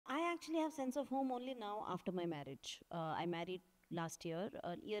actually have sense of home only now after my marriage. I married last year,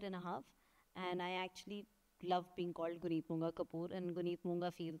 a year and a half, and I actually love being called Guneet Monga Kapoor, and Guneet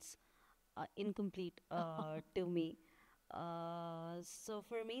Monga feels incomplete to me. So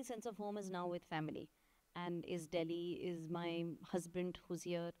for me, sense of home is now with family, and is Delhi, is my husband who's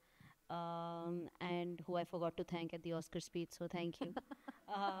here, and who I forgot to thank at the Oscar speech. So thank you.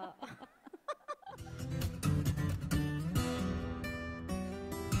 uh,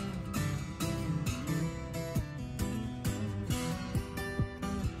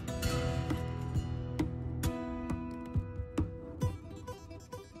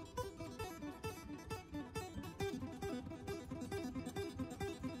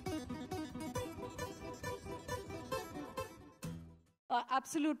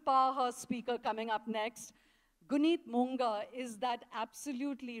 Absolute powerhouse speaker coming up next. Guneet Monga is that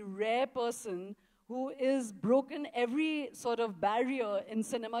absolutely rare person who is broken every sort of barrier in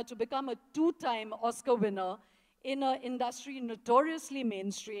cinema to become a two-time Oscar winner in an industry notoriously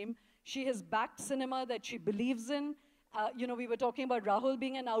mainstream. She has backed cinema that she believes in. We were talking about Rahul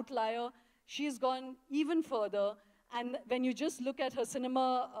being an outlier. She's gone even further. And when you just look at her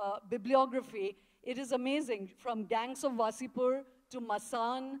cinema bibliography, it is amazing. From Gangs of Wasipur to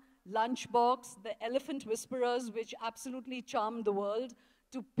Masan, Lunchbox, The Elephant Whisperers, which absolutely charmed the world,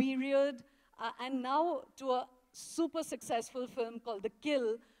 to Period, and now to a super successful film called The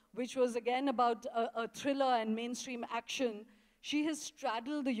Kill, which was again about a thriller and mainstream action. She has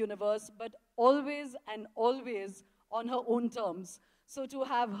straddled the universe, but always and always on her own terms. So to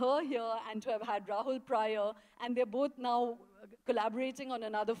have her here and to have had Rahul prior, and they're both now collaborating on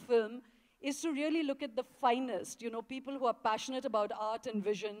another film, is to really look at the finest, people who are passionate about art and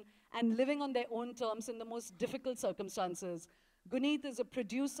vision and living on their own terms in the most difficult circumstances. Guneet is a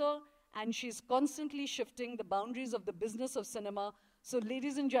producer, and she's constantly shifting the boundaries of the business of cinema. So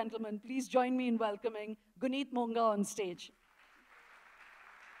ladies and gentlemen, please join me in welcoming Guneet Monga on stage.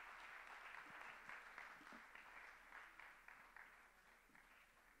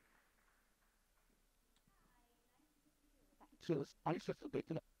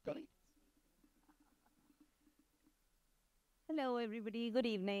 Hello, everybody. Good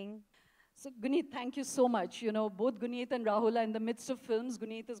evening. So Guneet, thank you so much. Both Guneet and Rahul are in the midst of films.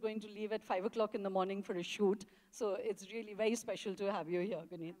 Guneet is going to leave at 5 o'clock in the morning for a shoot. So it's really very special to have you here,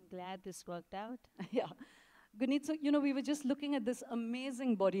 Guneet. I'm glad this worked out. Yeah. Guneet, so, we were just looking at this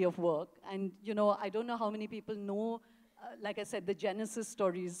amazing body of work. And, I don't know how many people know, like I said, the Genesis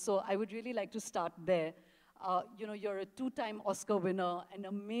stories. So I would really like to start there. You're a two-time Oscar winner, an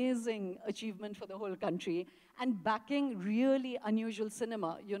amazing achievement for the whole country, and backing really unusual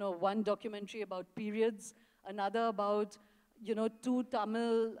cinema. One documentary about periods, another about, two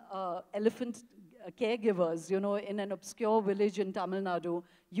Tamil elephant caregivers, in an obscure village in Tamil Nadu.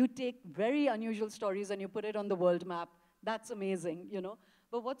 You take very unusual stories and you put it on the world map. That's amazing,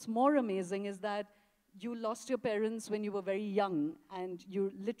 But what's more amazing is that you lost your parents when you were very young, and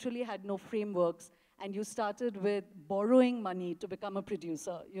you literally had no frameworks, and you started with borrowing money to become a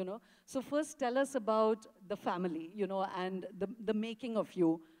producer, So first tell us about the family, and the making of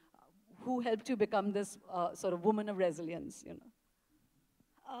you. Who helped you become this sort of woman of resilience,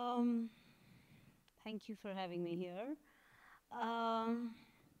 Thank you for having me here. Um,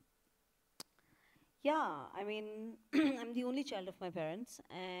 yeah, I mean, I'm the only child of my parents,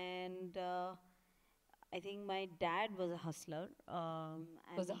 and I think my dad was a hustler.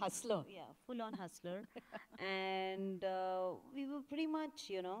 Was a hustler? Yeah, full-on hustler. And we were pretty much,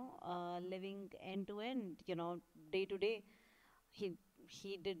 living end to end, day to day. He,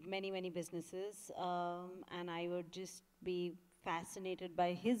 he did many, many businesses, and I would just be fascinated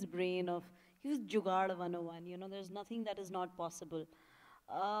by his brain of, he was Jugaad 101, there's nothing that is not possible.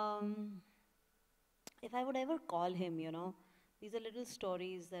 Um, if I would ever call him, these are little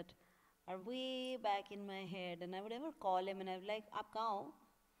stories that are way back in my head, and I would ever call him and I'd be like, "Aap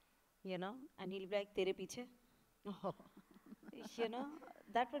kahan ho?" And he'll be like, "Tere piche." you know,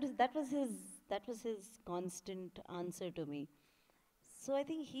 that was his constant answer to me. So I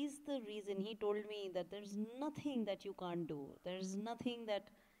think he's the reason. He told me that there's nothing that you can't do. There's nothing that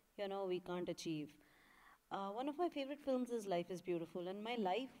we can't achieve. One of my favorite films is Life is Beautiful, and my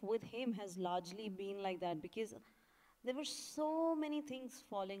life with him has largely been like that because there were so many things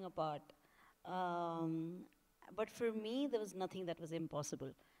falling apart. Um, but for me, there was nothing that was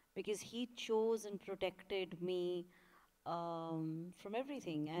impossible because he chose and protected me from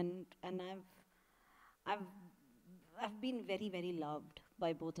everything, and I've I've been very, very loved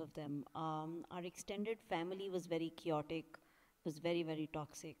by both of them. Our extended family was very chaotic, was very, very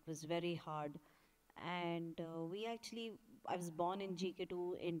toxic, was very hard. And we actually I was born in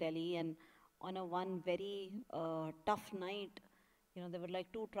GK2 in Delhi, and on a one very tough night, there were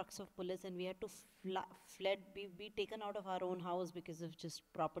like two trucks of police, and we had to be taken out of our own house because of just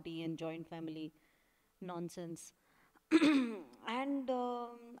property and joint family nonsense. And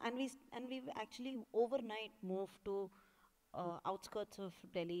we actually overnight moved to outskirts of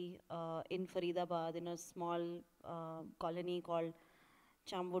Delhi, in Faridabad, in a small colony called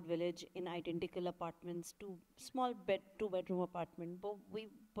Chamwood Village, in identical apartments, two bedroom apartment. But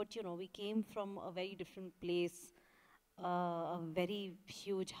we came from a very different place, a very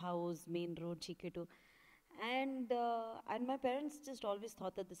huge house, main road, Chiketu. And my parents just always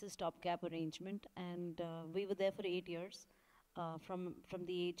thought that this is stopgap arrangement, and we were there for 8 years, from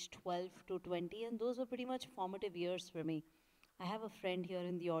the age 12 to 20, and those were pretty much formative years for me. I have a friend here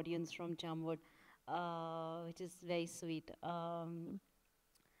in the audience from Chamwood, which is very sweet.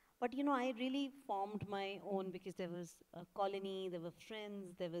 But I really formed my own because there was a colony, there were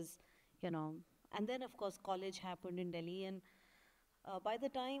friends, there was, you know, and then of course college happened in Delhi, and by the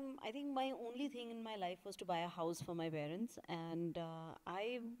time, I think my only thing in my life was to buy a house for my parents, and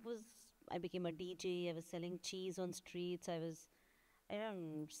I became a DJ. I was selling cheese on streets. I don't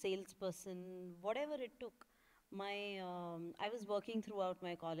know, salesperson, whatever it took. I was working throughout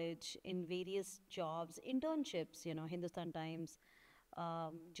my college in various jobs, internships, Hindustan Times,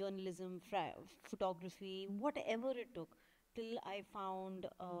 journalism, photography, whatever it took, till I found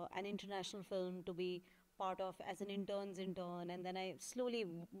an international film to be part of as an intern's intern, and then I slowly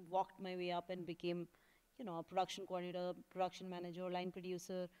walked my way up and became, a production coordinator, production manager, line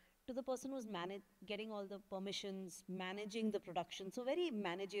producer, to the person who's getting all the permissions, managing the production. So very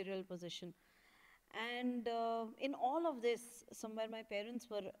managerial position. And in all of this, somewhere my parents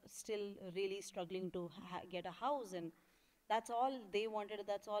were still really struggling to get a house, and that's all they wanted.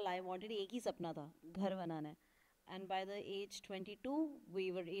 That's all I wanted. एक ही सपना था, घर बनाना है. And by the age 22,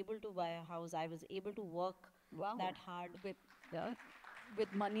 we were able to buy a house. I was able to work Wow. that hard. Yeah,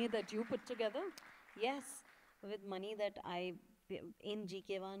 with money that you put together? Yes, with money that in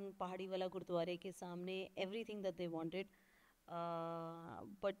GK1, Pahadi Wala Gurdware ke samne, everything that they wanted.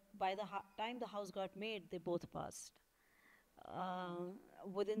 But by the time the house got made, they both passed.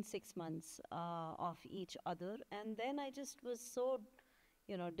 Within 6 months of each other. And then I just was so,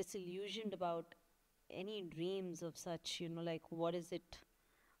 disillusioned about any dreams of such, like what does it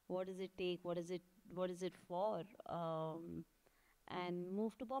take, what is it for? And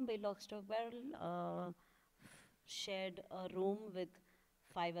moved to Bombay, lock, stock, barrel, shared a room with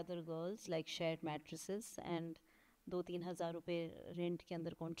 5 other girls, like shared mattresses, and 2-3 हज़ार रुपए rent के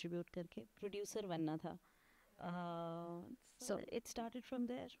अंदर contribute करके producer बनना था. So it started from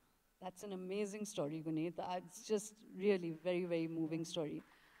there. That's an amazing story, Guneet. It's just really very, very moving story.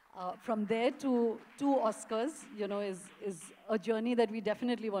 From there to two Oscars, is a journey that we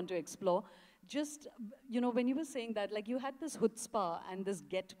definitely want to explore. Just, when you were saying that, like you had this chutzpah and this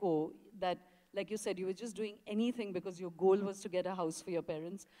get-go that, like you said, you were just doing anything because your goal was to get a house for your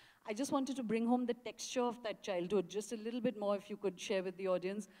parents. I just wanted to bring home the texture of that childhood just a little bit more, if you could share with the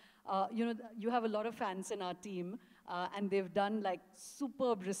audience. You have a lot of fans in our team, and they've done like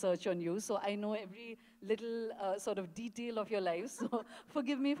superb research on you. So I know every little sort of detail of your life. So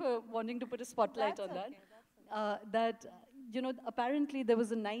forgive me for wanting to put a spotlight on that. Apparently there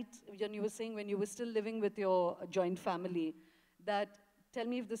was a night when you were saying when you were still living with your joint family, that, tell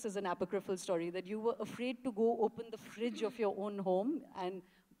me if this is an apocryphal story, that you were afraid to go open the fridge of your own home, and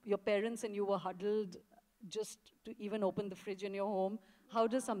your parents and you were huddled just to even open the fridge in your home. How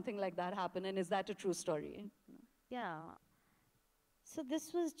does something like that happen, and is that a true story? Yeah. So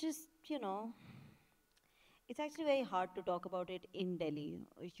this was just, it's actually very hard to talk about it in Delhi,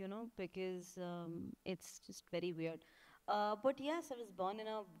 because it's just very weird. But yes, I was born in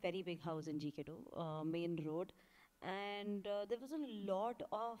a very big house in GK2, main road. And there was a lot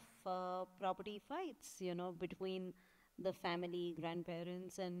of property fights, between the family,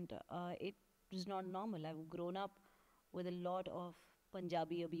 grandparents, and it was not normal. I've grown up with a lot of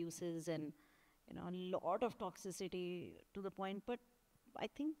Punjabi abuses and, a lot of toxicity to the point. But I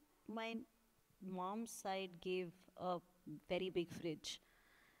think my mom's side gave a very big fridge.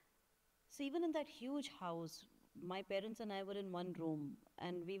 So even in that huge house, my parents and I were in one room,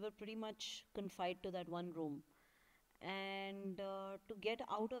 and we were pretty much confined to that one room. And to get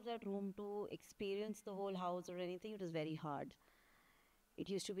out of that room to experience the whole house or anything, it was very hard. It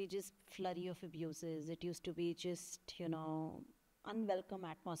used to be just flurry of abuses. It used to be just, unwelcome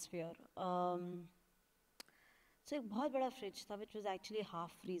atmosphere. So एक बहुत बड़ा fridge था, which was actually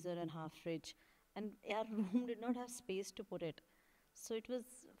half freezer and half fridge, and our room did not have space to put it. So it was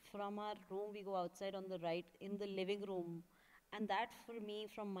from our room, we go outside on the right in the living room. And that for me,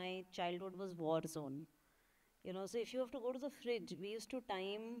 from my childhood, was war zone. You know, so if you have to go to the fridge, we used to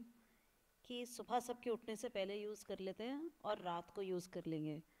time कि सुबह सबके उठने से पहले use कर लेते हैं और रात को यूज़ कर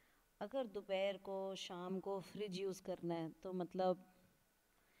लेंगे. अगर दोपहर को शाम को फ्रिज यूज़ करना है तो मतलब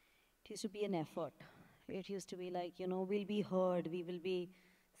it used to be an effort. It used to be like, you know, we'll be heard, we will be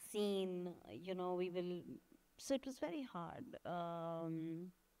seen, you know, we will. So it was very hard.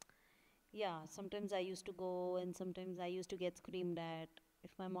 Yeah, sometimes I used to go and sometimes I used to get screamed at.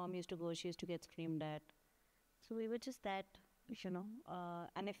 If my mom used to go, she used to get screamed at. So we were just that, you know.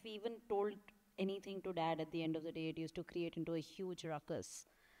 And if we even told anything to dad at the end of the day, it used to create into a huge ruckus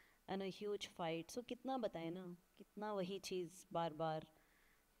and a huge fight. So kitna bataye na? Kitna wahi cheez bar bar.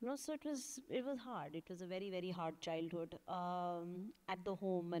 You know, so it was hard. It was a very, very hard childhood at the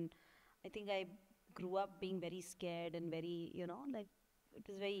home. And I think I grew up being very scared and very, you know, like it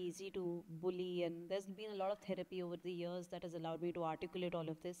was very easy to bully. And there's been a lot of therapy over the years that has allowed me to articulate all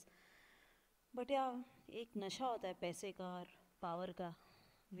of this. But yeah, एक नशा होता है पैसे का और power का,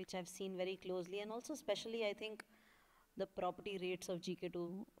 which I've seen very closely, and also especially I think the property rates of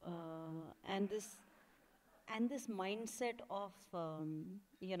GK2 and this mindset of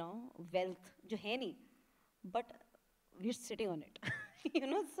you know, wealth जो है नहीं, but we're sitting on it. You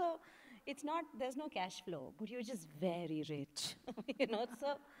know, so it's not, there's no cash flow, but you're just very rich. You know,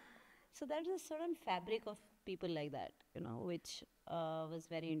 so there's a certain fabric of people like that, you know, which was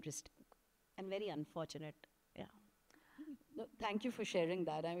very interesting and very unfortunate. Yeah. No, thank you for sharing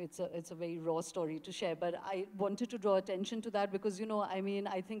that. I mean, it's a very raw story to share, but I wanted to draw attention to that because, you know, I mean,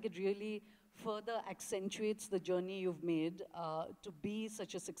 I think it really further accentuates the journey you've made to be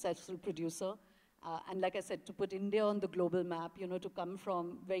such a successful producer. And like I said, to put India on the global map, you know, to come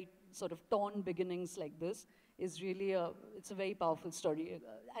from very sort of torn beginnings like this is really it's a very powerful story.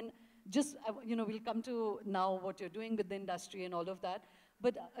 And just, you know, we'll come to now what you're doing with the industry and all of that.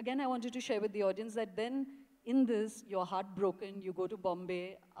 But again, I wanted to share with the audience that then in this, you're heartbroken, you go to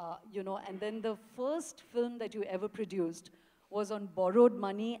Bombay, you know, and then the first film that you ever produced was on borrowed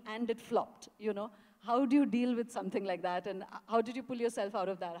money and it flopped, you know. How do you deal with something like that? And how did you pull yourself out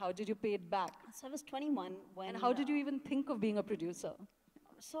of that? How did you pay it back? So I was 21 when... And how did you even think of being a producer?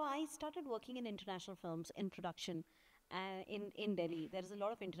 So I started working in international films, in production, in Delhi. There is a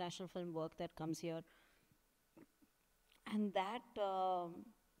lot of international film work that comes here. And that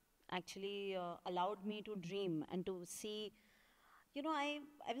actually allowed me to dream and to see, you know, I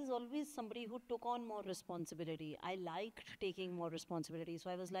was always somebody who took on more responsibility. I liked taking more responsibility. So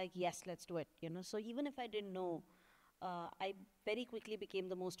I was like, yes, let's do it, you know. So even if I didn't know, I very quickly became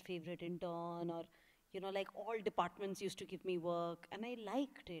the most favorite intern, or, you know, like all departments used to give me work. And I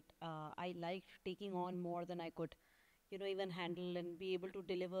liked it. I liked taking on more than I could, you know, even handle and be able to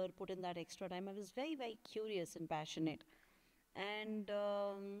deliver, put in that extra time. I was very, very curious and passionate. And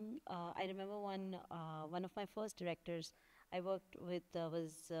I remember one of my first directors I worked with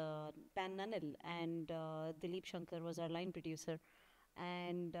was Pan Nanil, and Dilip Shankar was our line producer.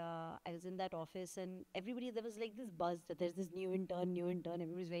 And I was in that office, and everybody, there was like this buzz that there's this new intern.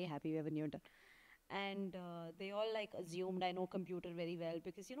 Everybody's very happy we have a new intern. And they all like assumed I know computer very well,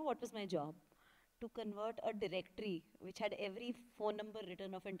 because you know what was my job? To convert a directory which had every phone number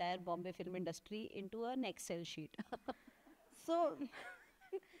written of entire Bombay film industry into an Excel sheet. So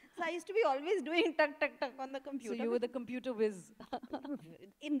I used to be always doing tuck, tuck, tuck on the computer. So you were the computer whiz.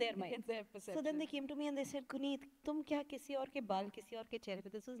 In their mind. In their perception. So then they came to me and they said, Guneet, tum kya kisi aur ke baal kisi aur ke chehre pe?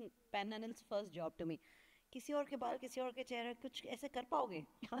 This was Pan Anil's first job to me. Kisi aur ke baal kisi aur ke chehre kuch aise kar paoge?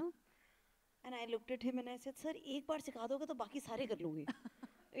 Huh? And I looked at him and I said, sir, ek baar sikha doge to baki sare kar lungi.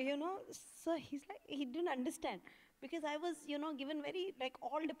 You know, so he's like, he didn't understand. Because I was, you know, given very, like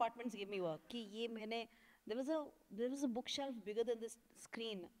all departments gave me work. Ki ye maine, there was a bookshelf bigger than this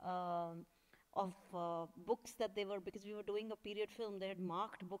screen of books that they were, because we were doing a period film, they had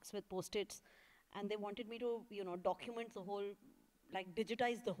marked books with post-its, and they wanted me to, you know, document the whole, like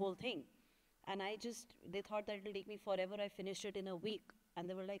digitize the whole thing. And they thought that it'll take me forever. I finished it in a week. And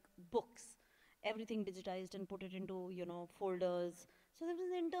they were like, books, everything digitized and put it into, you know, folders. So there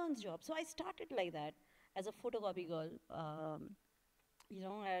was an intern's job. So I started like that as a photocopy girl, you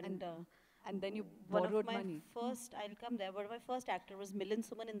know, and then you borrowed money. I'll come there, but my first actor was Milind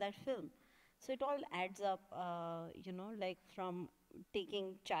Suman in that film. So it all adds up, you know, like from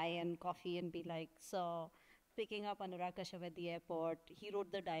taking chai and coffee and be like, so picking up Anurag Kashyap at the airport. He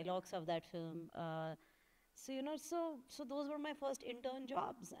wrote the dialogues of that film. So, you know, so those were my first intern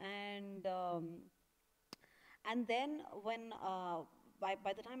jobs. And then when,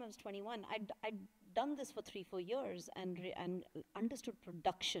 by the time I was 21, I'd done this for 3-4 years and understood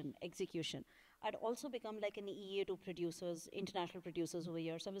production execution. I'd also become like an EA to producers, international producers over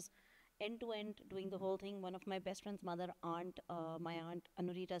years. I was end to end doing the whole thing. One of my best friend's my aunt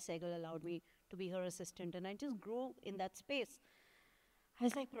Anurita Sehgal, allowed me to be her assistant, and I just grew in that space. I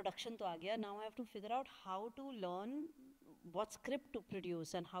was like, production to aa gaya. Now I have to figure out how to learn what script to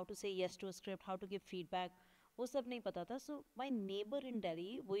produce and how to say yes to a script, how to give feedback. वो सब नहीं पता था. So my neighbor in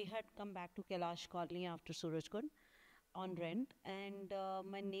Delhi, we had come back to Kailash Colony after Surajkund on rent, and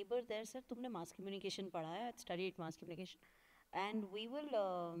my neighbor there said, तुमने mass communication पढ़ा है? I studied mass communication, and we will.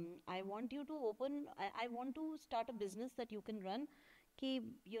 I want you to open. I want to start a business that you can run. कि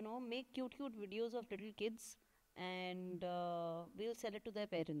make cute videos of little kids, and we'll sell it to their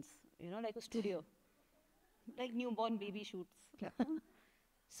parents. Like a studio, like newborn baby shoots.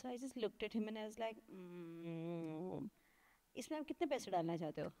 So I just looked at him and I was like, इसमें आप कितने पैसे डालना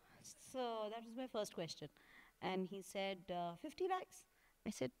चाहते हो? So that was my first question. And he said, 50 lakhs. I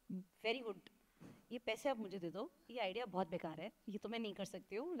said, very good. ये पैसे आप मुझे दे दो. ये आइडिया बहुत बेकार है. ये तो मैं नहीं कर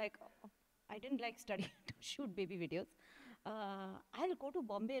सकती हूँ. Like, I didn't like study to shoot baby videos. I'll go to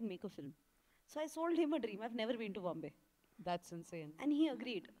Bombay and make a film. So I sold him a dream. I've never been to Bombay. That's insane. And he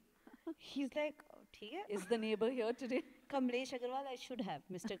agreed. He's like, ठीक है. Is the neighbor here today? Kamlesh Agarwal, I should have.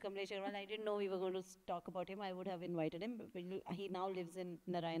 Mr. Kamlesh Agarwal, I didn't know we were going to talk about him. I would have invited him. But he now lives in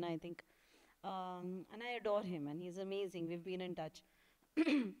Narayana, I think. And I adore him, and he's amazing. We've been in touch.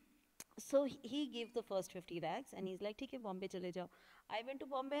 So he gave the first 50 lakhs, and he's like, ठीक है, Bombay चले जाओ. I went to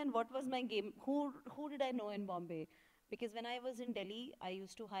Bombay, and what was my game? Who did I know in Bombay? Because when I was in Delhi, I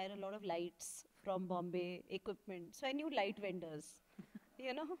used to hire a lot of lights from Bombay, equipment. So I knew light vendors.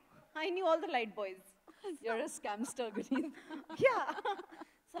 I knew all the light boys. You're a scamster, Guneet. Yeah.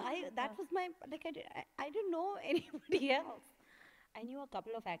 So that was my, like, I didn't know anybody else. I knew a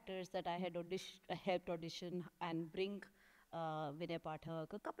couple of actors that I had helped audition and bring Vinay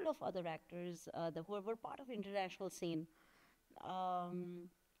Pathak, a couple of other actors who were part of international scene.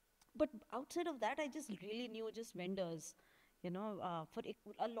 But outside of that, I just really knew just vendors. For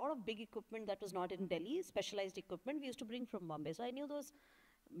a lot of big equipment that was not in Delhi, specialized equipment, we used to bring from Bombay. So I knew those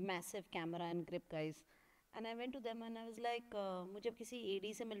massive camera and grip guys. And I went to them and I was like, मुझे अब किसी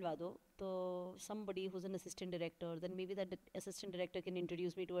AD से मिलवा दो. So somebody who's an assistant director, then maybe that assistant director can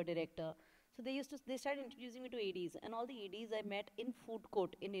introduce me to a director. So they started introducing me to ADs, and all the ADs I met in food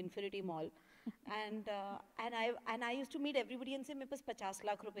court in Infinity Mall. and I used to meet everybody and say, मेरे पास 50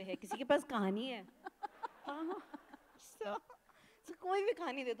 लाख रुपए है, किसी के पास कहानी है? So कोई भी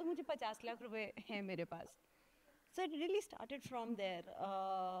कहानी दे दो, मुझे 50 लाख रुपए हैं मेरे पास. So it really started from there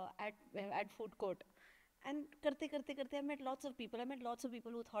at food court. And करते I met lots of people. I met lots of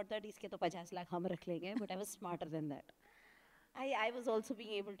people who thought that इसके तो 50 लाख हम रख लेंगे, but I was smarter than that. I was also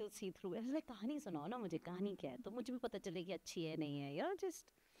being able to see through. I was like, कहानी सुनाओ ना मुझे, कहानी क्या है, तो मुझे भी पता चले कि अच्छी है नहीं है,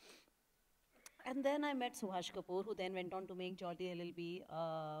 just. And then I met Suhash Kapoor, who then went on to make Jolly LLB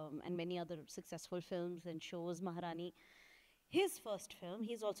and many other successful films and shows, Maharani. His first film,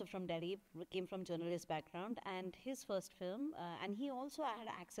 he's also from Delhi, came from journalist background, and his first film, and he also had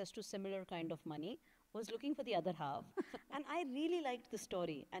access to similar kind of money, was looking for the other half. And I really liked the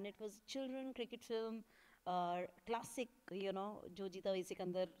story, and it was children cricket film, classic, Jo Jeeta Wahi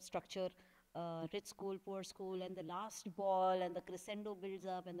Sikandar structure, rich school, poor school, and the last ball, and the crescendo builds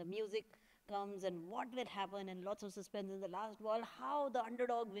up, and the music comes, and what will happen, and lots of suspense in the last ball, how the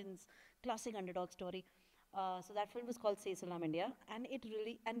underdog wins, classic underdog story. So that film was called Say Salam India, and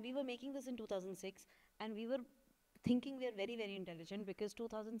we were making this in 2006, and we were thinking we are very, very intelligent because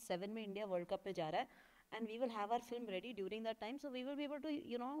 2007 mein India World Cup pe ja raha hai, and we will have our film ready during that time, so we will be able to,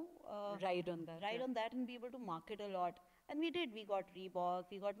 ride on that and be able to market a lot. And we did. We got Reebok,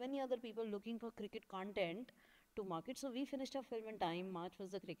 we got many other people looking for cricket content to market. So we finished our film in time. March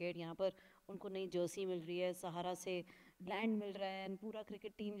was the cricket. यहाँ पर उनको नई jersey मिल रही है, सहारा से land मिल रहा है, and पूरा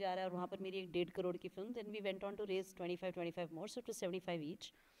cricket team जा रहा है, और वहाँ पर मेरी एक 1.5 crore की film. Then we went on to raise 25 more, so it was 75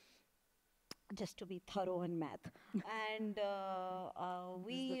 each, just to be thorough in math. And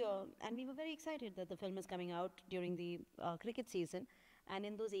we were very excited that the film is coming out during the cricket season. And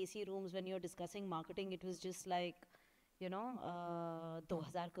in those AC rooms, when you're discussing marketing, it was just like,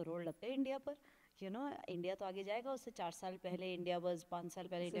 2,000 crore लगते हैं India पर. India तो आगे जाएगा, उससे 4 साल पहले India was 5 साल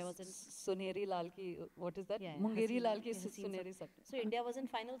पहले इंडिया was in सुनहरी लाल की, what is that? Yeah, Mungeri लाल की सुनहरी सब. So India was in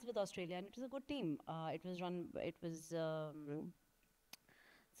finals with Australia, and it was a good team.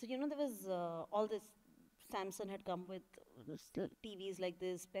 So there was all this. Samsung had come with TVs like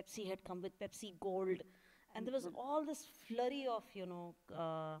this. Pepsi had come with Pepsi Gold, and there was all this flurry of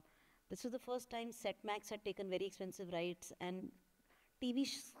this was the first time Setmax had taken very expensive rights, and TV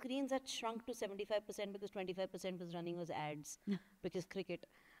screens had shrunk to 75% because 25% was running as ads because cricket.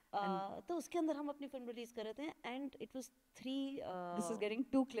 तो उसके अंदर हम अपनी film release कर रहे थे and it was three This is getting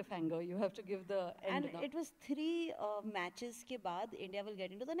too cliffhanger. You have to give the end and now. it was three matches के बाद India will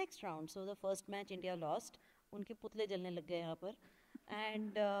get into the next round. So the first match India lost. उनके पुतले जलने लग गए यहाँ पर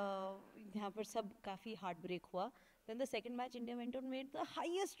and यहाँ पर सब काफ़ी heartbreak हुआ. Then the second match India went on made the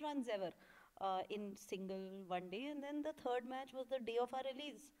highest runs ever in single one day, and then the third match was the day of our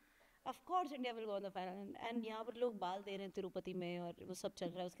release. Of course India will go on the final and यहाँ पर लोग बाल दे रहे हैं तिरुपति में और वो सब चल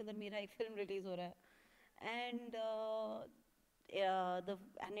रहा है. उसके अंदर मेरा एक फिल्म रिलीज हो रहा है and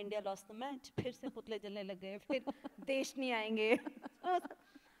and India lost the match. फिर से पुतले जलने लग गए, फिर देश नहीं आएंगे.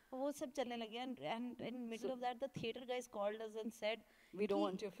 वो सब चलने लगे and in middle of that the theater guys called us and said We don't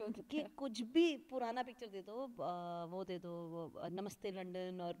want your film. कि कुछ भी पुराना पिक्चर दे दो, वो दे दो, वो नमस्ते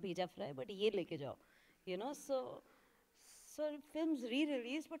लंदन और भेजा फ्राई, बट ये लेके जाओ, you know. So films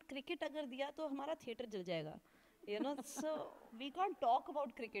re-release, but cricket अगर दिया तो हमारा theater जल जाएगा, you know. So we can't talk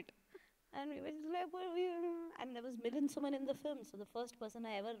about cricket. And we were like, and there was Milind Suman in the film. So the first person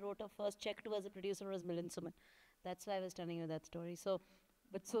I ever wrote a first check to as a producer was Milind Suman. That's why I was telling you that story. So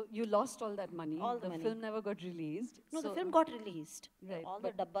you lost all that money. All the money. Film never got released. No, the film got released. Right, All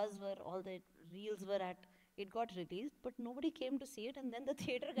the dabbas were, all the reels were at, it got released, but nobody came to see it. And then the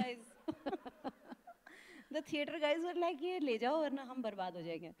theater guys, were like, "ये ले जाओ वरना हम बर्बाद हो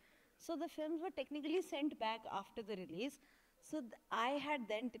जाएंगे." So the films were technically sent back after the release. So I had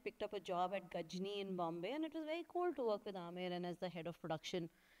then picked up a job at Gutsy in Bombay, and it was very cool to work with Amir and as the head of production.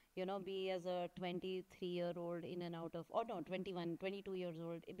 You know, be as a 23-year-old in and out of, or no, 21, 22 years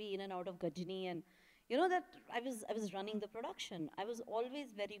old, be in and out of Gutsy, and you know that I was running the production. I was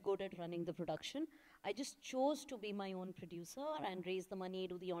always very good at running the production. I just chose to be my own producer and raise the money,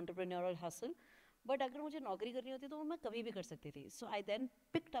 do the entrepreneurial hustle. But अगर मुझे नौकरी करनी होती तो वो मैं कभी भी कर सकती थी. So I then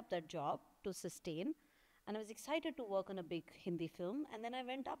picked up that job to sustain, and I was excited to work on a big Hindi film. And then I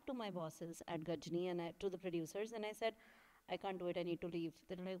went up to my bosses at Gutsy and to the producers, and I said, I can't do it, I need to leave.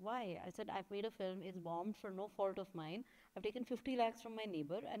 They're like, why? I said, I've made a film, it's bombed for no fault of mine. I've taken 50 lakhs from my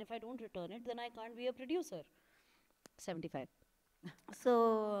neighbor, and if I don't return it, then I can't be a producer. 75.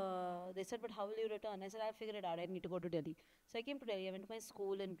 So they said, but how will you return? I said, I'll figure it out, I need to go to Delhi. So I came to Delhi, I went to my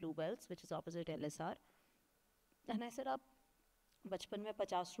school in Bluebells, which is opposite LSR. And I said, आप बचपन में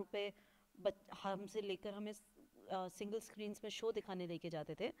 50 रुपए हमसे लेकर हमें single screens में show दिखाने लेके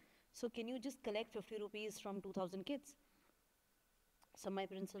जाते थे. So can you just collect 50 rupees from 2,000 kids? So my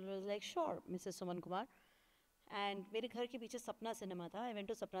principal was like, sure, Mrs. Suman Kumar. And मेरे घर के पीछे सपना सिनेमा था. I went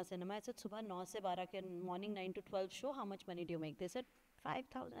to Sapna Cinema. I said, सुबह 9 से 12 के morning 9 to 12 show, how much money do you make? They said,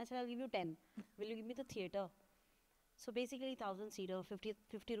 5,000. I said, I'll give you 10. Will you give me the theatre? So basically 1,000 seater,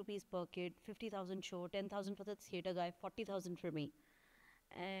 50 rupees per kid, 50,000 show, 10,000 for the theatre guy, 40,000 for me.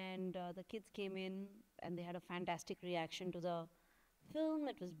 And the kids came in and they had a fantastic reaction to the film.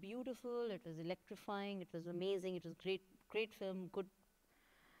 It was beautiful, it was electrifying, it was amazing, it was great film, good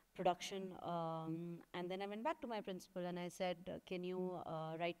production. And then I went back to my principal and I said, can you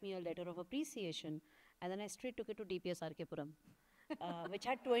write me a letter of appreciation? And then I straight took it to DPS RK which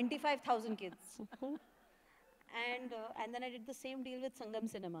had 25,000 kids. And then I did the same deal with Sangam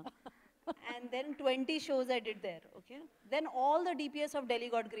Cinema. And then 20 shows I did there, okay? Then all the DPS of Delhi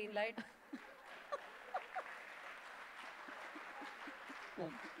got green light.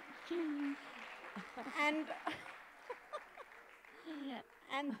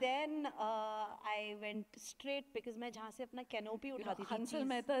 and then I went straight because मैं जहाँ से अपना canopy उठाती थी. Hansal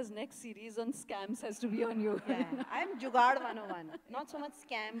Mehta's next series on scams has to be on you. Yeah, I'm जुगाड़ 101. Not so much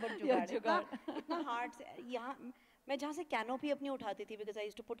scam, but जुगाड़. Yeah, जुगाड़. इतना hard से यहाँ मैं जहाँ से canopy अपनी उठाती थी because I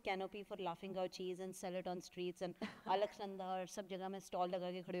used to put canopy for laughing cow cheese and sell it on streets and Alaknanda और सब जगह मैं stall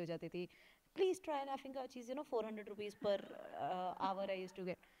लगा के खड़ी हो जाती थी. Please try laughing cow cheese, you know, 400 rupees per hour I used to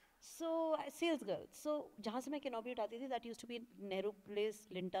get. So sales girl. So जहाँ से मैं canopy उठाती थी, that used to be Nehru Place,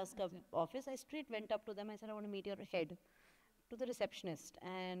 Linta's का office. I straight went up to them. I said, I want to meet your head. To the receptionist,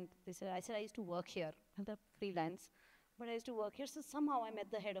 and they said, I used to work here, the freelance, but I used to work here. So somehow I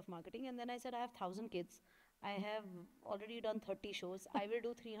met the head of marketing, and then I said, I have 1,000 kids. I have already done 30 shows. I will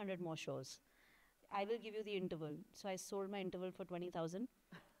do 300 more shows. I will give you the interval. So I sold my interval for 20,000.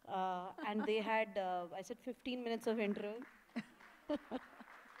 And they had, I said, 15 minutes of interval.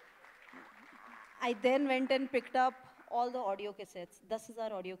 I then went and picked up all the audio cassettes,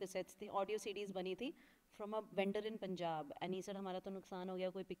 10,000 audio cassettes. The audio CDs बनी थी from a vendor in Punjab. And he said, हमारा तो नुकसान हो गया,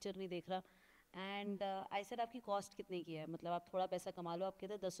 कोई picture नहीं देख रहा. And I said, आपकी cost कितने की है? मतलब आप थोड़ा पैसा कमा लो, आप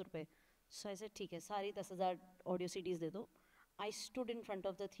कहते 10 रुपए. So I said, ठीक है, सारी 10,000 audio CDs दे दो. I stood in front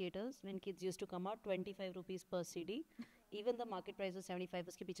of the theaters when kids used to come out, 25 rupees per CD. Even the market price was 75,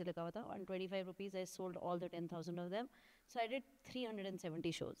 uske piche lika hua tha. On 25 rupees, I sold all the 10,000 of them. So I did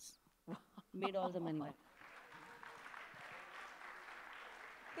 370 shows. Made all the money back.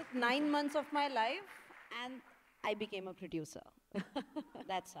 Took 9 months of my life, and I became a producer.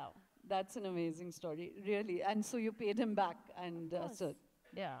 That's how. That's an amazing story, really. And so you paid him back, and Of course. so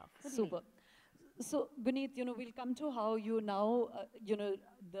Yeah, fully. super. So, Guneet, we'll come to how you now,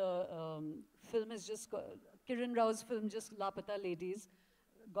 the film is just, Kiran Rao's film, just Lapata Ladies,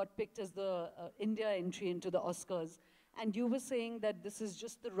 got picked as the India entry into the Oscars. And you were saying that this is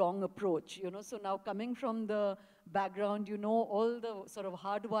just the wrong approach, So now coming from the background, you know all the sort of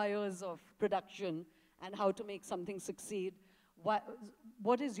hard wires of production and how to make something succeed.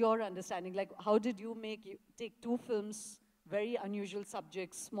 What is your understanding? Like, how did you take two films, very unusual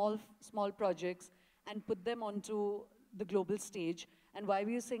subjects, small projects, and put them onto the global stage? And why were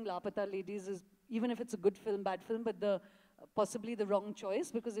you saying Lapata Ladies is, even if it's a good film, bad film, but possibly the wrong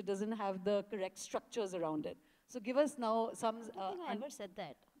choice because it doesn't have the correct structures around it? So give us now some... I don't think I ever said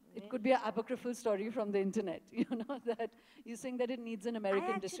that. It could be an apocryphal story from the internet, that you're saying that it needs an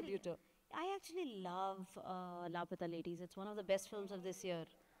American distributor. I actually love Lapata Ladies. It's one of the best films of this year.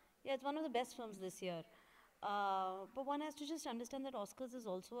 Yeah, it's one of the best films this year. But one has to just understand that Oscars is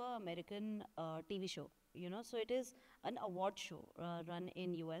also an American TV show, So it is an award show run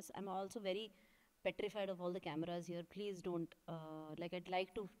in US. I'm also very petrified of all the cameras here. Please don't, I'd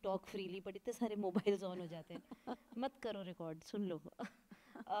like to talk freely, but इतने सारे mobiles on हो जाते हैं. मत करो record, soon low.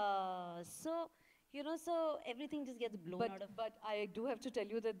 So, so everything just gets blown out of. But I do have to tell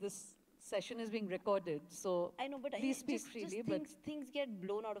you that this session is being recorded, so I know, but please speak freely. But things get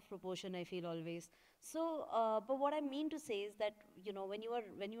blown out of proportion, I feel always. So, but what I mean to say is that when you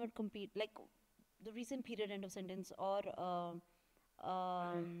are compete, like the recent period End of Sentence or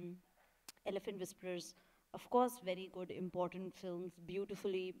Elephant Whisperers, of course, very good, important films,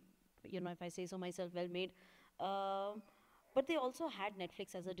 beautifully, if I say so myself, well made. But they also had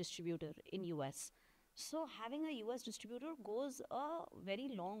Netflix as a distributor in US. So having a US distributor goes a very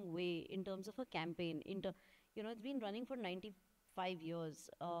long way in terms of a campaign. It's been running for 95 years,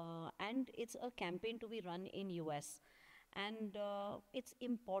 and it's a campaign to be run in US. And it's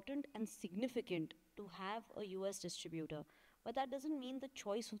important and significant to have a US distributor. But that doesn't mean the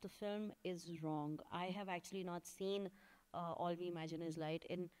choice of the film is wrong. I have actually not seen All We Imagine Is Light.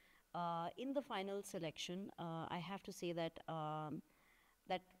 In the final selection, I have to say that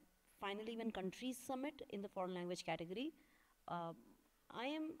that finally when countries submit in the foreign language category,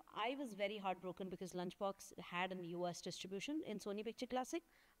 I was very heartbroken because Lunchbox had a US distribution in Sony Picture Classic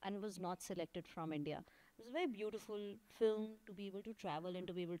and was not selected from India. It was a very beautiful film to be able to travel and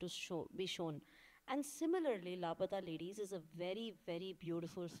to be able to be shown. And similarly, Lapata Ladies is a very, very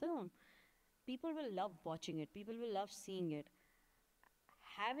beautiful film. People will love watching it. People will love seeing it.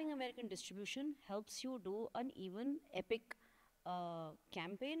 Having American distribution helps you do an even epic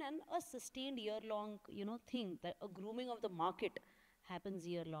campaign and a sustained year-long, thing, that a grooming of the market happens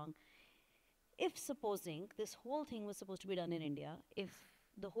year-long. If supposing this whole thing was supposed to be done in India, if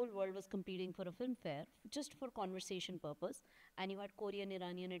the whole world was competing for a film fair, just for conversation purpose, and you had Korean,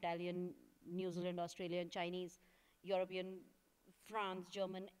 Iranian, Italian, New Zealand, Australian, Chinese, European, France,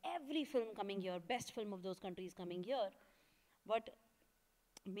 German, every film coming here, best film of those countries coming here, but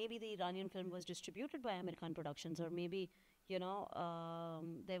maybe the Iranian film was distributed by American Productions, or maybe,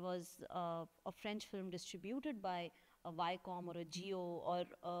 there was a French film distributed by a Viacom or a Geo or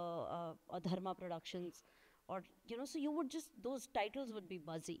a Dharma Productions, or, so you would just, those titles would be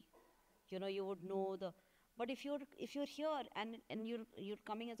buzzy. You would know but if you're here and you're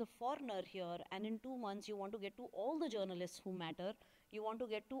coming as a foreigner here, and in 2 months you want to get to all the journalists who matter, you want to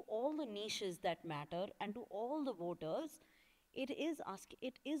get to all the niches that matter, and to all the voters, it is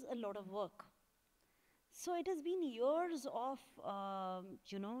a lot of work. So it has been years of,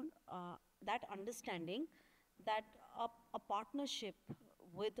 that understanding that a partnership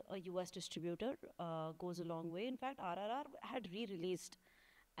with a US distributor goes a long way. In fact, RRR had re-released,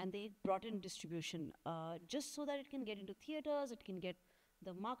 and they brought in distribution just so that it can get into theaters, it can get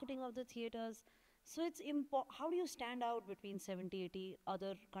the marketing of the theaters. So it's how do you stand out between 70, 80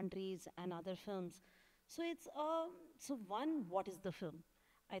 other countries and other films? So it's, so one, what is the film?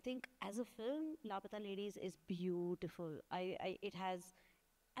 I think as a film, Lapata Ladies is beautiful. It has,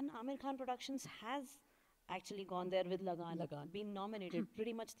 and Amir Khan Productions has actually gone there with Lagan. Been nominated,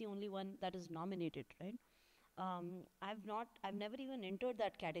 pretty much the only one that is nominated, right? I've never even entered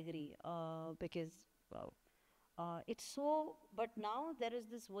that category because, well, It's so, but now there is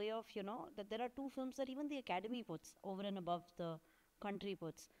this way of, that there are two films that even the Academy puts over and above the country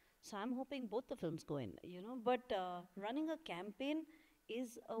puts. So I'm hoping both the films go in. But running a campaign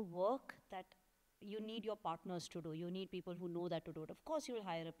is a work that you need your partners to do. You need people who know that to do it. Of course, you'll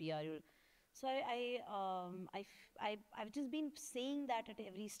hire a PR. So I've just been saying that at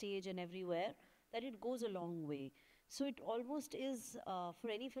every stage and everywhere that it goes a long way. So it almost is, for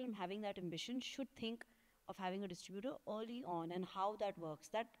any film having that ambition, should think of having a distributor early on and how that works.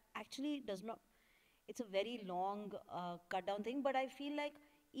 That actually does not, it's a very long cut down thing, but I feel like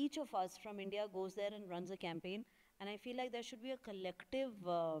each of us from India goes there and runs a campaign, and I feel like there should be a collective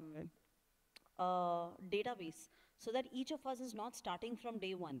database so that each of us is not starting from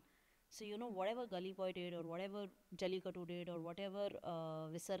day one. So, whatever Gully Boy did, or whatever Jallikattu did, or whatever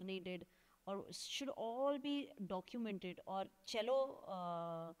Visarni did, or should all be documented, or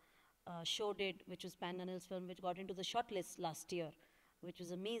Cello show did, which was Pan Anil's film, which got into the shortlist last year, which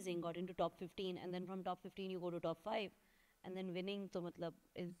was amazing, got into top 15, and then from top 15 you go to top 5, and then winning, to matlab,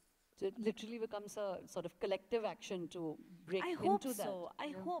 is. So it literally becomes a sort of collective action to break I hope into that. so.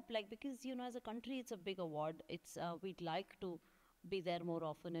 I hope, like, because, as a country, it's a big award. It's we'd like to be there more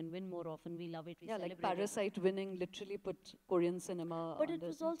often and win more often. We love it. We Yeah, like celebrate it. Parasite winning literally put Korean cinema. But on it the-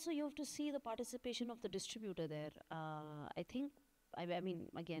 was also, you have to see the participation of the distributor there. I think, I mean,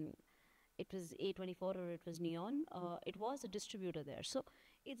 again, it was A24 or it was Neon. It was a distributor there. So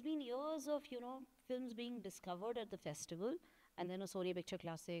it's been years of, films being discovered at the festival, and then a Sony Picture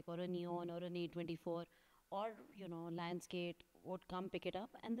Classic or a Neon or an A24 or, Lionsgate would come pick it up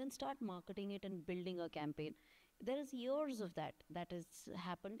and then start marketing it and building a campaign. There is years of that has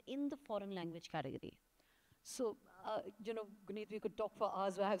happened in the foreign language category. So, Guneet, we could talk for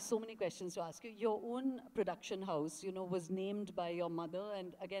hours. I have so many questions to ask you. Your own production house, was named by your mother.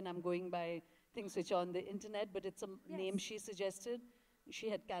 And again, I'm going by things which are on the internet, but it's a name she suggested. She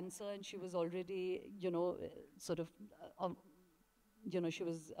had cancer and she was already, sort of, she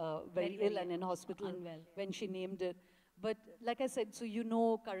was very Very ill and in hospital unwell. when she named it. But like I said, so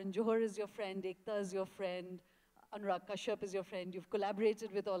Karan Johar is your friend, Ekta is your friend, Anurag Kashyap is your friend. You've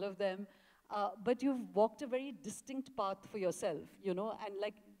collaborated with all of them. But you've walked a very distinct path for yourself, and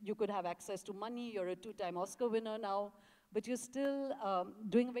like you could have access to money, you're a 2-time Oscar winner now, but you're still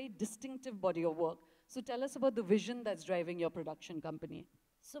doing a very distinctive body of work. So tell us about the vision that's driving your production company.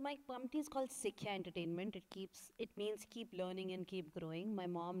 So my company is called Sikhya Entertainment. It means keep learning and keep growing. My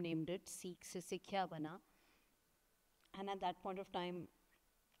mom named it Sikh se Sikhya Bana. And at that point of time,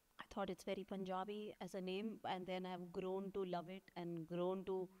 I thought it's very Punjabi as a name, and then I've grown to love it and grown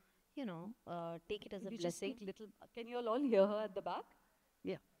to, take it as a Could you just blessing. speak little? Can you all hear her at the back?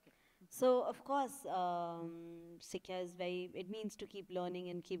 Yeah. So of course, Sikhya is it means to keep learning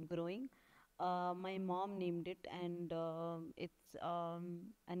and keep growing. My mom named it, and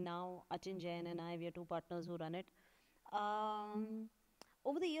and now Achin Jain and I, we are two partners who run it.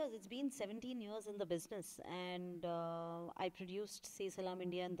 Over the years, it's been 17 years in the business, and I produced Say Salam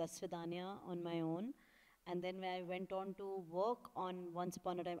India and Das Vidania on my own. And then when I went on to work on Once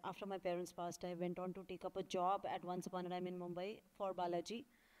Upon a Time, after my parents passed, I went on to take up a job at Once Upon a Time in Mumbai for Balaji.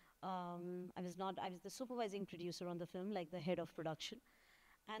 I was the supervising producer on the film, like the head of production.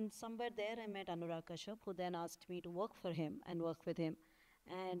 And somewhere there, I met Anurag Kashyap, who then asked me to work for him and work with him.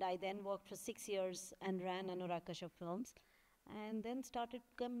 And I then worked for 6 years and ran Anurag Kashyap Films. And then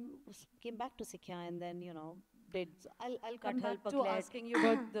came back to Sikhya, and then, did. I'll come Kathal back to Paklet. asking you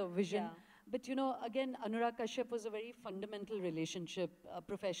about the vision. Yeah. But again, Anurag Kashyap was a very fundamental relationship, a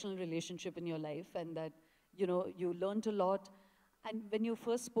professional relationship in your life, and that, you learned a lot. And when you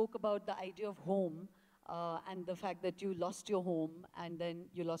first spoke about the idea of home, and the fact that you lost your home and then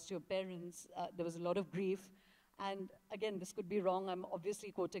you lost your parents, there was a lot of grief. And again, this could be wrong. I'm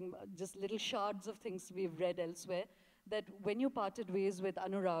obviously quoting just little shards of things we've read elsewhere, that when you parted ways with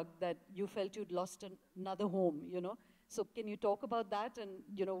Anurag, that you felt you'd lost another home, So can you talk about that, and,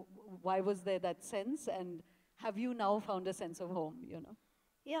 why was there that sense? And have you now found a sense of home,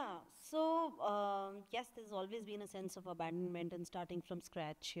 Yeah, so yes, there's always been a sense of abandonment and starting from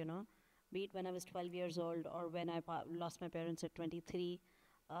scratch, be it when I was 12 years old or when I lost my parents at 23.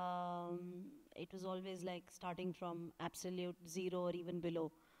 It was always like starting from absolute zero or even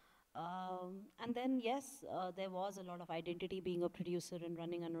below. And then, yes, there was a lot of identity being a producer and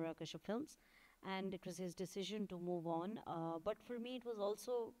running Anurag Kashyap Films, and it was his decision to move on. But for me, it was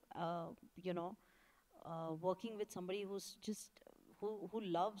also, working with somebody who's just who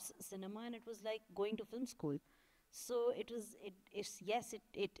loves cinema, and it was like going to film school. So it was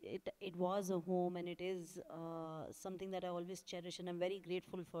a home, and it is something that I always cherish, and I'm very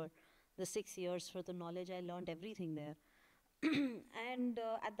grateful for the 6 years for the knowledge. I learned everything there. And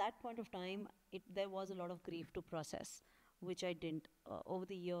at that point of time, there was a lot of grief to process, which I didn't. Over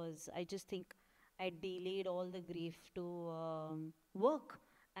the years, I just think I delayed all the grief to work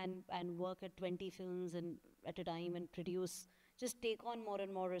and work at 20 films and at a time and produce, just take on more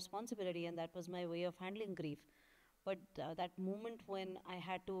and more responsibility, and that was my way of handling grief. But that moment when I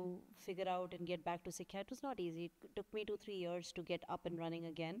had to figure out and get back to Sikha, it was not easy. It took me 2 3 years to get up and running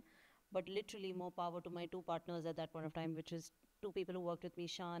again. But literally, more power to my two partners at that point of time, which is two people who worked with me,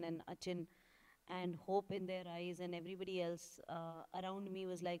 Shan and Achin, and hope in their eyes, and everybody else around me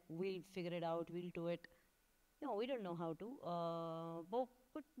was like, "We'll figure it out. We'll do it." No, we don't know how to.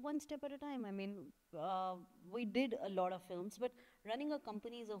 But one step at a time. I mean, we did a lot of films, but running a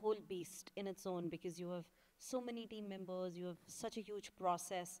company is a whole beast in its own because you have so many team members, you have such a huge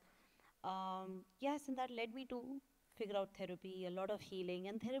process. Yes, and that led me to figure out therapy, a lot of healing,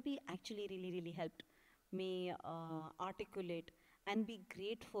 and therapy actually really, really helped me articulate and be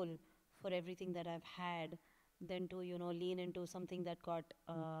grateful for everything that I've had, than to lean into something that got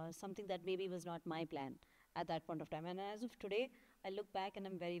something that maybe was not my plan at that point of time. And as of today, I look back and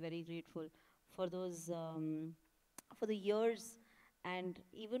I'm very, very grateful for those for the years, and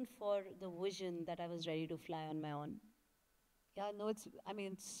even for the vision that I was ready to fly on my own. Yeah, no, I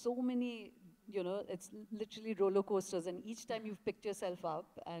mean, so many, it's literally roller coasters, and each time you've picked yourself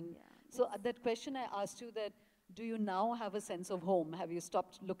up. And so that question I asked you, that do you now have a sense of home? Have you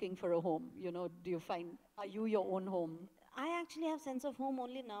stopped looking for a home? Do you find, are you your own home? I actually have sense of home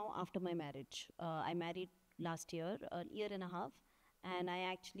only now after my marriage. I married last year, a year and a half, and I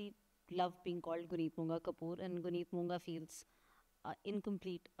actually love being called Guneet Monga Kapoor, and Guneet Monga feels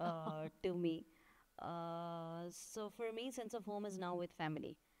incomplete to me. So for me, sense of home is now with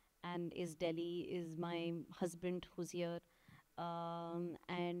family, and is Delhi, is my husband who's here,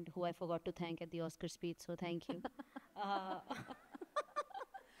 and who I forgot to thank at the Oscar speech. So thank you. uh,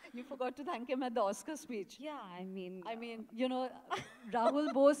 You forgot to thank him at the Oscar speech. yeah, I mean,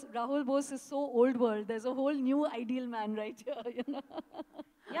 Rahul Bose is so old world. There's a whole new ideal man right here.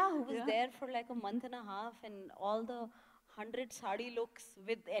 yeah, who was Yeah. there for like a month and a half, and all the 100 sari looks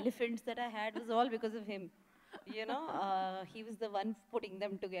with elephants that I had was all because of him. He was the one putting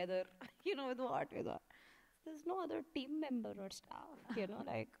them together. With what. There's no other team member or staff.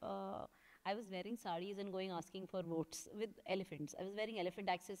 I was wearing saris and going asking for votes with elephants. I was wearing elephant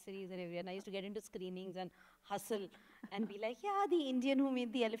accessories and everything. And I used to get into screenings and hustle and be like, yeah, the Indian who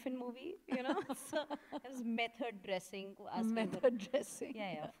made the elephant movie. So I was method dressing. Method dressing.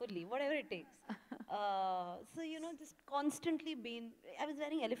 Yeah, fully, whatever it takes. So, just constantly being, I was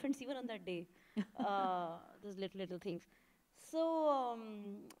wearing elephants even on that day. Those little things. So,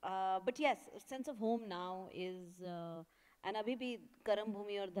 but yes, sense of home now is, and अभी भी कर्म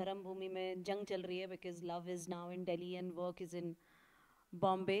भूमि और धर्म भूमि में जंग चल रही है, because love is now in Delhi and work is in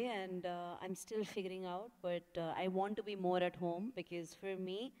Bombay, and I'm still figuring out, but I want to be more at home, because for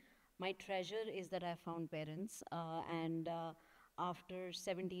me, my treasure is that I found parents, and after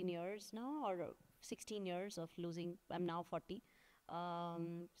 17 years now, or 16 years of losing, I'm now 40,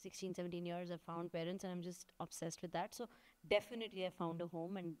 16, 17 years, I found parents, and I'm just obsessed with that. So definitely I found a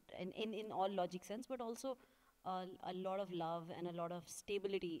home, and in all logic sense, but also a lot of love and a lot of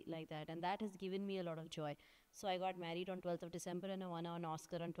stability like that, and that has given me a lot of joy. So I got married on 12th of December and I won an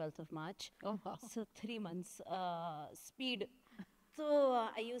Oscar on 12th of March. Oh, wow. So 3 months speed. So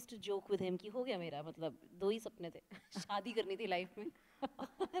I used to joke with him कि हो गया मेरा, मतलब दो ही सपने थे, शादी करनी थी life में.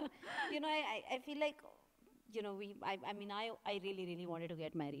 I feel like, I really, really wanted to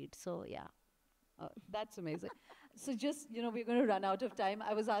get married. So yeah. That's amazing. So just, we're going to run out of time.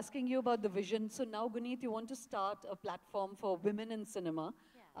 I was asking you about the vision. So now, Guneet, you want to start a platform for women in cinema.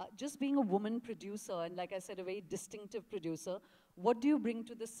 Yeah. Just being a woman producer, and like I said, a very distinctive producer, what do you bring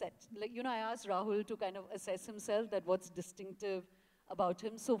to the set? Like, I asked Rahul to kind of assess himself, that what's distinctive about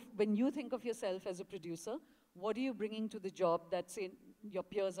him. So when you think of yourself as a producer, what are you bringing to the job that, say, your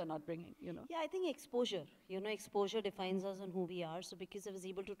peers are not bringing, Yeah, I think exposure. Exposure defines us on who we are. So because I was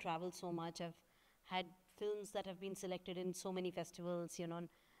able to travel so much, I've had films that have been selected in so many festivals, I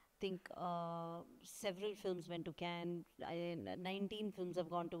think several films went to Cannes, 19 films have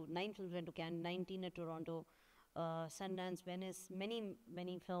gone to, 9 films went to Cannes, 19 at Toronto, Sundance, Venice,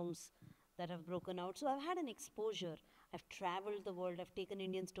 many films that have broken out. So I've had an exposure. I've traveled the world, I've taken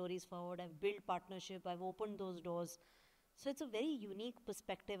Indian stories forward, I've built partnership, I've opened those doors. So it's a very unique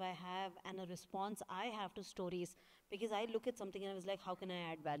perspective I have, and a response I have to stories, because I look at something and I was like, how can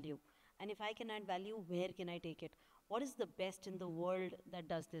I add value? And if I can add value, where can I take it? What is the best in the world that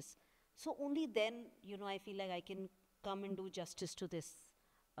does this? So only then, I feel like I can come and do justice to this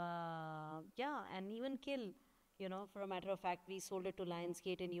Yeah, and even kill. You know, for a matter of fact, we sold it to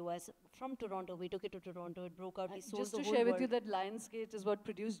Lionsgate in US from Toronto. We took it to Toronto. It broke out. We sold Just the to whole share with you world. that Lionsgate is what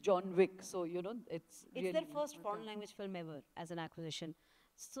produced John Wick, so you know it's It's their really first worked foreign out. language film ever as an acquisition.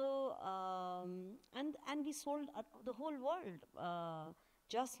 So and we sold the whole world,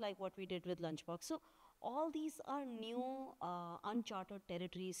 just like what we did with Lunchbox. So all these are new, uncharted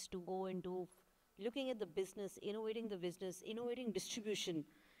territories to go into, looking at the business, innovating distribution.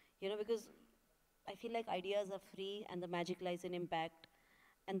 You know, because I feel like ideas are free and the magic lies in impact,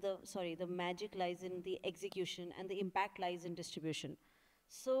 and the magic lies in the execution and the impact lies in distribution.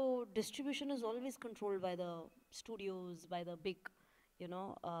 So distribution is always controlled by the studios, by the big, you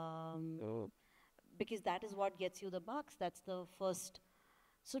know, because that is what gets you the bucks. That's the first.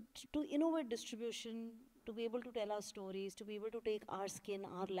 So to innovate distribution, to be able to tell our stories, to be able to take our skin,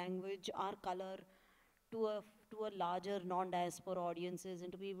 our language, our color to a larger non-diaspora audiences,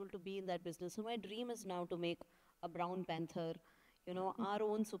 and to be able to be in that business. So my dream is now to make a brown panther, you know, our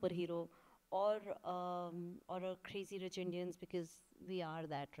own superhero, or a crazy rich Indians, because we are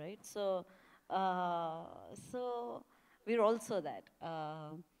that, right? So uh, so we're also that.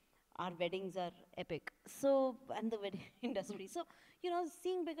 Our weddings are epic. So, and the wedding industry. So, you know,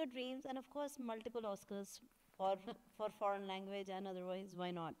 seeing bigger dreams, and of course multiple Oscars for for foreign language and otherwise.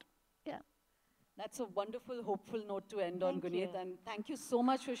 Why not? Yeah. That's a wonderful, hopeful note to end on, Thank you. Guneet, and thank you so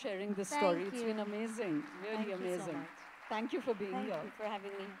much for sharing this story. Thank It's you. been amazing, really Thank you so amazing. much. Thank you for being Thank here. you for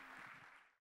having me.